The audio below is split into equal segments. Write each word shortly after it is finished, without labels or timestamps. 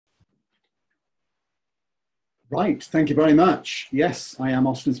Right, thank you very much. Yes, I am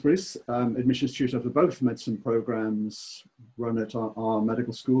Austen Spruce, admissions tutor for both medicine programs run at our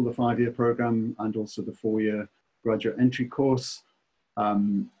medical school, the 5-year program, and also the 4-year graduate entry course.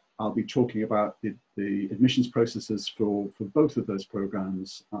 I'll be talking about the admissions processes for both of those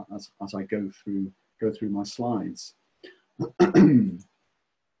programs as I go through my slides.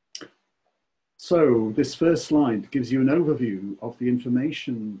 So this first slide gives you an overview of the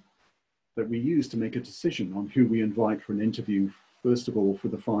information that we use to make a decision on who we invite for an interview, first of all, for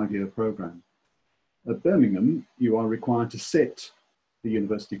the 5-year program. At Birmingham, you are required to sit the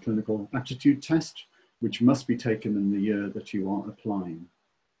University Clinical Aptitude Test, which must be taken in the year that you are applying.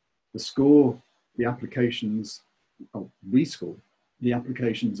 The score the applications, we score the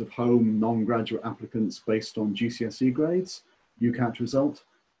applications of home non-graduate applicants based on GCSE grades, UCAT result,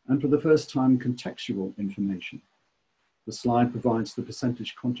 and for the first time, contextual information. The slide provides the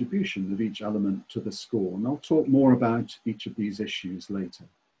percentage contribution of each element to the score, and I'll talk more about each of these issues later.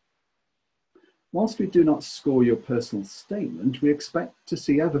 Whilst we do not score your personal statement, we expect to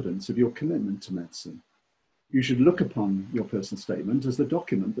see evidence of your commitment to medicine. You should look upon your personal statement as the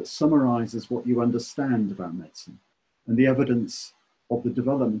document that summarizes what you understand about medicine and the evidence of the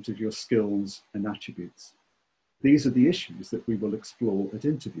development of your skills and attributes. These are the issues that we will explore at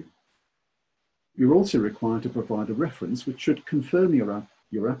interview. You're also required to provide a reference which should confirm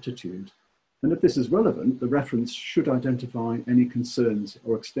your aptitude, and if this is relevant, the reference should identify any concerns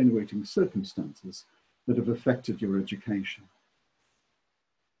or extenuating circumstances that have affected your education.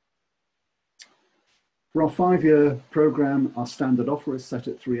 For our 5-year program, our standard offer is set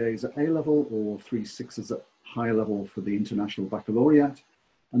at 3 A's at A-level or 3 6's at higher level for the International Baccalaureate,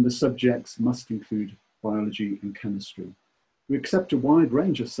 and the subjects must include biology and chemistry. We accept a wide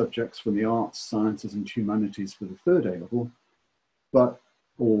range of subjects from the arts, sciences and humanities for the 3rd A-level,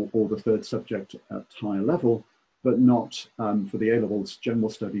 or the 3rd subject at higher level, but not for the A-levels, general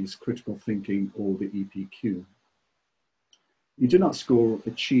studies, critical thinking or the EPQ. You do not score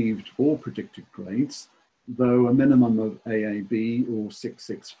achieved or predicted grades, though a minimum of AAB or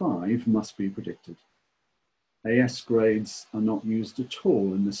 665 must be predicted. AS grades are not used at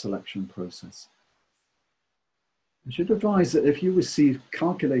all in the selection process. I should advise that if you receive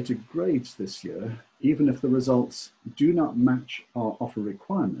calculated grades this year, even if the results do not match our offer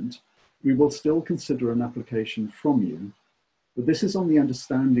requirement, we will still consider an application from you, but this is on the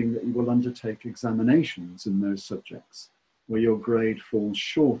understanding that you will undertake examinations in those subjects where your grade falls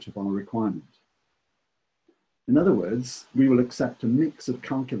short of our requirement. In other words, we will accept a mix of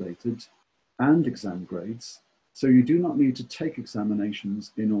calculated and exam grades, so you do not need to take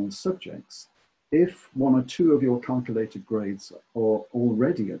examinations in all subjects if 1 or 2 of your calculated grades are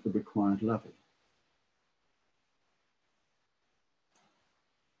already at the required level.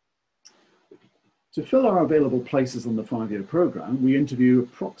 To fill our available places on the 5-year program, we interview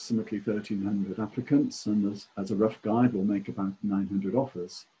approximately 1,300 applicants, and as a rough guide, we'll make about 900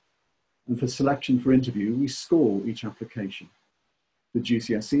 offers. And for selection for interview, we score each application. For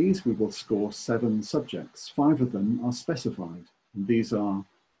GCSEs, we will score 7 subjects. 5 of them are specified, and these are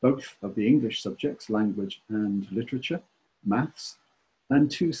both of the English subjects, language and literature, maths,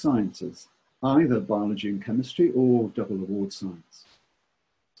 and 2 sciences, either biology and chemistry or double award science.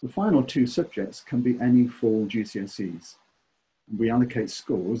 The final 2 subjects can be any 4 GCSEs. We allocate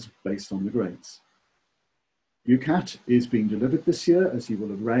scores based on the grades. UCAT is being delivered this year, as you will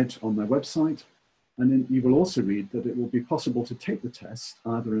have read on their website, and then you will also read that it will be possible to take the test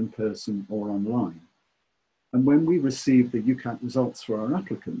either in person or online. And when we receive the UCAT results for our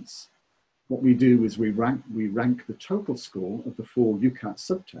applicants, what we do is we rank the total score of the 4 UCAT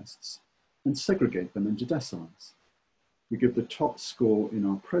subtests and segregate them into deciles. We give the top score in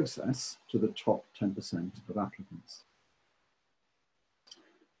our process to the top 10% of applicants.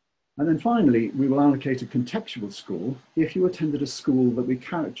 And then finally, we will allocate a contextual score if you attended a school that we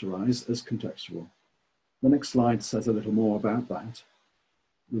characterize as contextual. The next slide says a little more about that.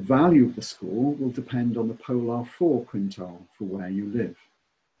 The value of the score will depend on the Polar 4 quintile for where you live.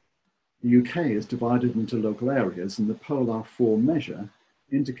 The UK is divided into local areas, and the Polar 4 measure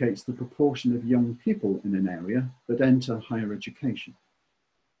indicates the proportion of young people in an area that enter higher education.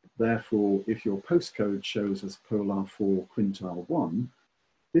 Therefore, if your postcode shows as Polar 4 quintile 1,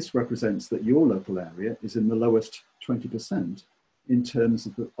 this represents that your local area is in the lowest 20% in terms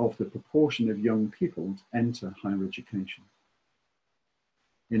of the proportion of young people to enter higher education.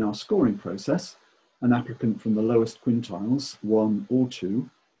 In our scoring process, an applicant from the lowest quintiles, 1 or 2,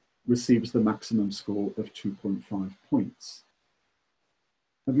 receives the maximum score of 2.5 points.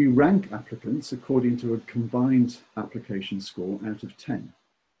 And we rank applicants according to a combined application score out of 10.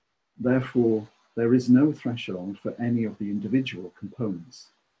 Therefore, there is no threshold for any of the individual components.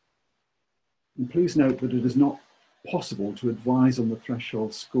 And please note that it is not possible to advise on the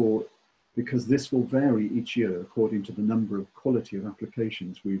threshold score because this will vary each year according to the number of quality of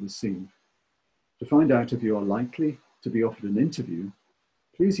applications we receive. To find out if you are likely to be offered an interview,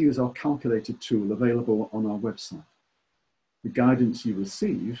 please use our calculated tool available on our website. The guidance you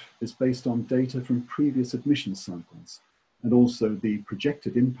receive is based on data from previous admission cycles and also the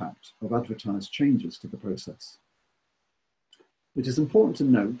projected impact of advertised changes to the process. It is important to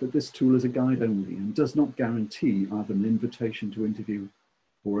note that this tool is a guide only and does not guarantee either an invitation to interview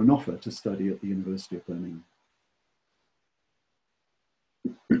or an offer to study at the University of Birmingham.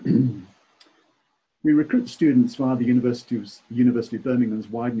 We recruit students via the University of Birmingham's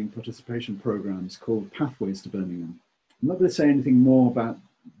widening participation programs called Pathways to Birmingham. I'm not going to say anything more about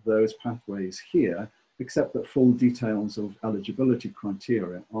those pathways here, except that full details of eligibility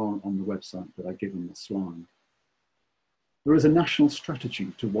criteria are on the website that I give in the slide. There is a national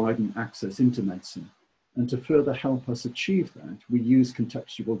strategy to widen access into medicine, and to further help us achieve that, we use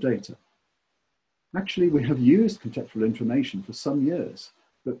contextual data. Actually, we have used contextual information for some years,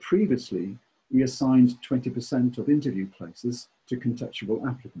 but previously we assigned 20% of interview places to contextual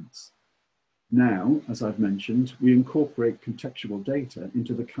applicants. Now, as I've mentioned, we incorporate contextual data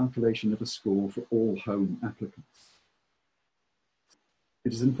into the calculation of a score for all home applicants.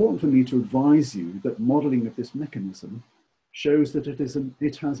 It is important for me to advise you that modelling of this mechanism shows that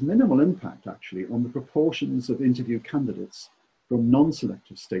it has minimal impact actually on the proportions of interview candidates from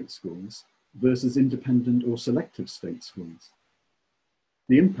non-selective state schools versus independent or selective state schools.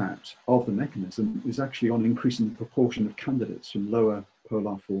 The impact of the mechanism is actually on increasing the proportion of candidates from lower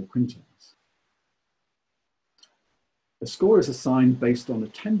polar 4 quintiles. A score is assigned based on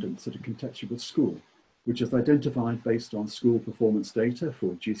attendance at a contextual school, which is identified based on school performance data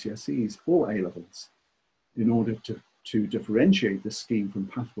for GCSEs or A-levels. In order to differentiate this scheme from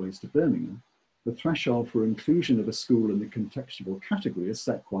Pathways to Birmingham, the threshold for inclusion of a school in the contextual category is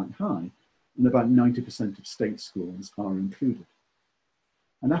set quite high, and about 90% of state schools are included.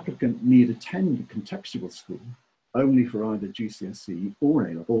 An applicant need attend a contextual school only for either GCSE or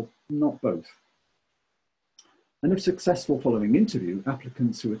A-level, not both. And if successful following interview,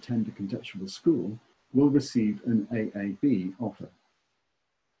 applicants who attend a contextual school will receive an AAB offer.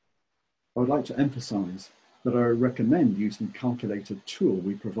 I would like to emphasize that I recommend using the calculated tool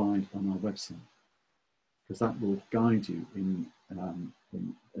we provide on our website, because that will guide you in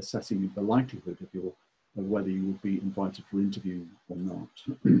assessing the likelihood of whether you will be invited for interview or not.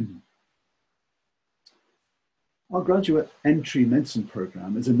 Our graduate entry medicine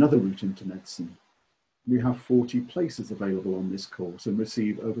program is another route into medicine. We have 40 places available on this course and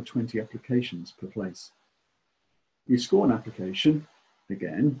receive over 20 applications per place. We score an application,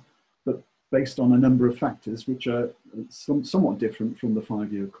 again, but based on a number of factors which are somewhat different from the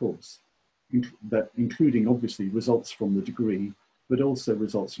 5-year course, including obviously results from the degree, but also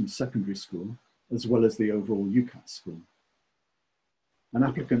results from secondary school, as well as the overall UCAT score. An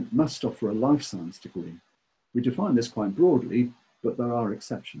applicant must offer a life science degree. We define this quite broadly, but there are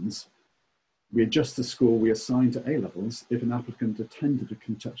exceptions. We adjust the score we assign to A-levels if an applicant attended a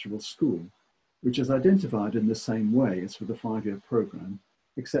contextual school, which is identified in the same way as for the 5-year programme,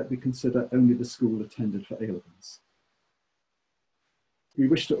 except we consider only the school attended for A-levels. We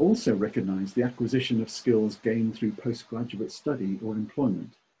wish to also recognise the acquisition of skills gained through postgraduate study or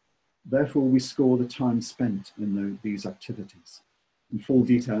employment. Therefore, we score the time spent in these activities. And full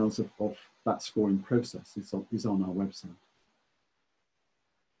details of that scoring process is on our website.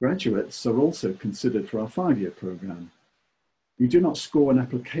 Graduates are also considered for our 5-year programme. We do not score an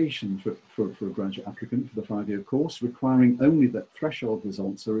application for a graduate applicant for the 5-year course, requiring only that threshold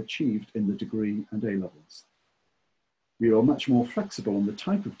results are achieved in the degree and A-levels. We are much more flexible on the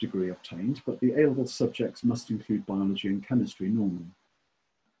type of degree obtained, but the A-level subjects must include biology and chemistry normally.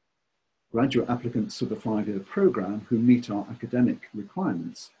 Graduate applicants for the 5-year programme who meet our academic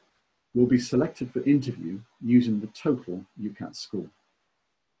requirements will be selected for interview using the total UCAT score.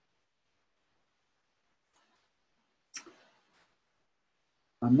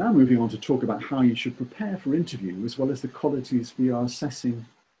 I'm now moving on to talk about how you should prepare for interview, as well as the qualities we are assessing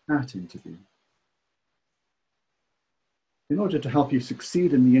at interview. In order to help you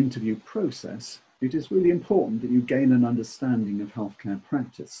succeed in the interview process, it is really important that you gain an understanding of healthcare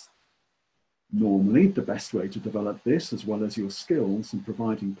practice. Normally, the best way to develop this, as well as your skills in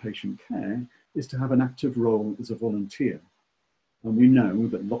providing patient care, is to have an active role as a volunteer. And we know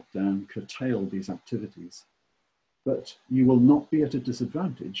that lockdown curtailed these activities. But you will not be at a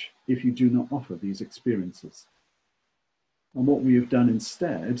disadvantage if you do not offer these experiences. And what we have done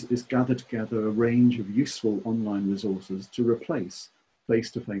instead is gather together a range of useful online resources to replace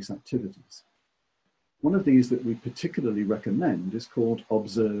face-to-face activities. One of these that we particularly recommend is called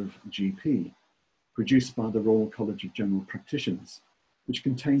Observe GP, produced by the Royal College of General Practitioners, which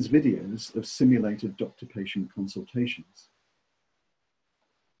contains videos of simulated doctor-patient consultations.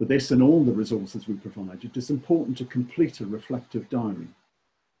 For this and all the resources we provide, it is important to complete a reflective diary.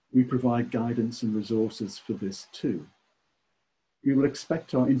 We provide guidance and resources for this too. We will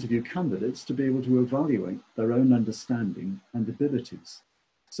expect our interview candidates to be able to evaluate their own understanding and abilities.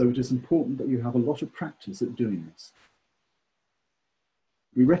 So it is important that you have a lot of practice at doing this.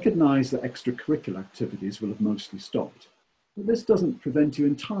 We recognise that extracurricular activities will have mostly stopped, but this doesn't prevent you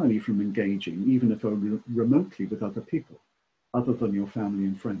entirely from engaging, even if remotely, with other people, other than your family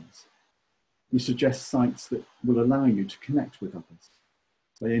and friends. We suggest sites that will allow you to connect with others.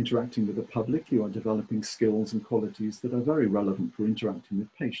 By interacting with the public, you are developing skills and qualities that are very relevant for interacting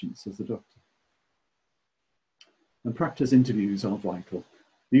with patients as a doctor. And practice interviews are vital.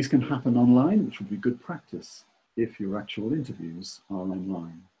 These can happen online, which would be good practice if your actual interviews are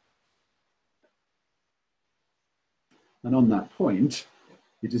online. And on that point,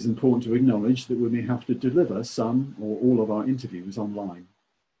 it is important to acknowledge that we may have to deliver some or all of our interviews online.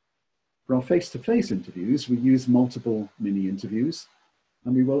 For our face-to-face interviews, we use multiple mini-interviews,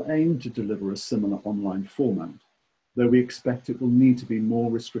 and we will aim to deliver a similar online format, though we expect it will need to be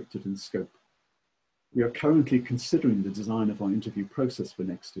more restricted in scope. We are currently considering the design of our interview process for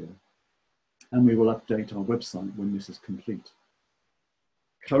next year, and we will update our website when this is complete.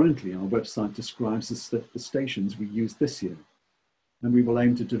 Currently, our website describes the stations we use this year, and we will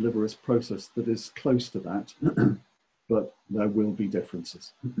aim to deliver a process that is close to that, but there will be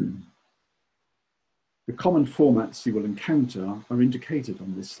differences. The common formats you will encounter are indicated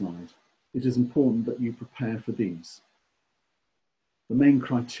on this slide. It is important that you prepare for these. The main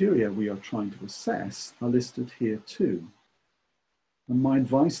criteria we are trying to assess are listed here too. And my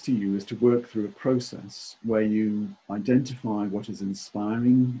advice to you is to work through a process where you identify what is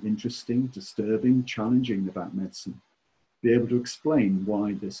inspiring, interesting, disturbing, challenging about medicine. Be able to explain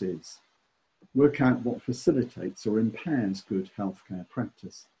why this is. Work out what facilitates or impairs good healthcare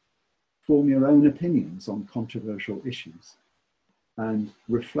practice. Form your own opinions on controversial issues and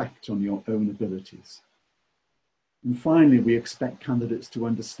reflect on your own abilities. And finally, we expect candidates to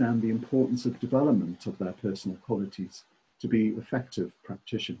understand the importance of development of their personal qualities to be effective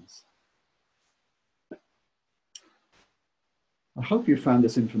practitioners. I hope you found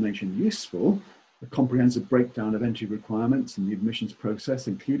this information useful. A comprehensive breakdown of entry requirements and the admissions process,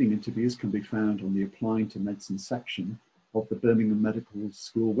 including interviews, can be found on the Applying to Medicine section of the Birmingham Medical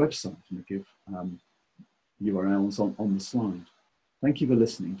School website, and I give URLs on the slide. Thank you for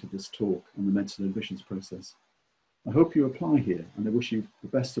listening to this talk on the medicine admissions process. I hope you apply here, and I wish you the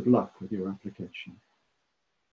best of luck with your application.